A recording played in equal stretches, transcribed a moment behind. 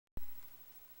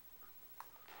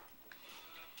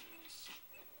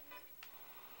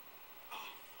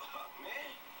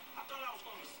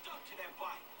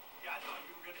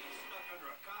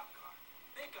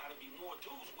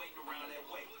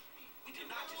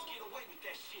just get away with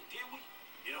that shit, didn't we?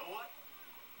 You know what?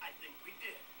 I think we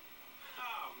did.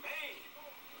 Oh, man.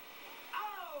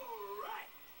 All right.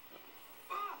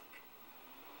 Fuck.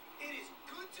 It is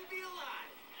good to be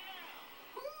alive.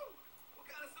 Woo! What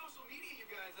kind of social media you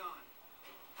guys on?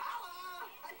 Holla!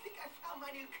 I think I found my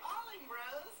new calling,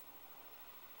 bros.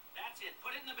 That's it.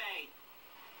 Put it in the bay.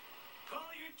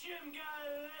 Call your gym guy,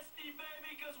 Lesty,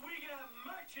 baby, because we got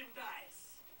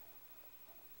merchandise.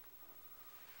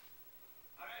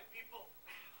 All right, people.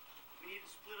 We need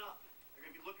to split up. They're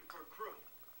going to be looking for a crew.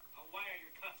 Why are your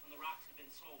cuts when the rocks have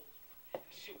been sold? That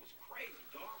shit was crazy,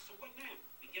 dog. So what now?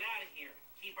 We get out of here.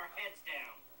 Keep our heads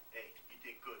down. Hey, you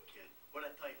did good, kid. What'd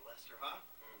I tell you, Lester, huh?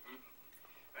 Mm-hmm.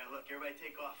 All right, look, everybody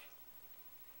take off.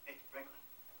 Hey, Franklin.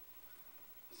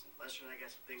 Listen, Lester and I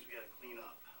got some things we got to clean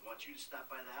up. I want you to stop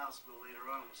by the house a little later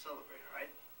on and we'll celebrate, all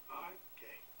right? All right.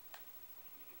 Okay.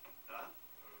 Huh?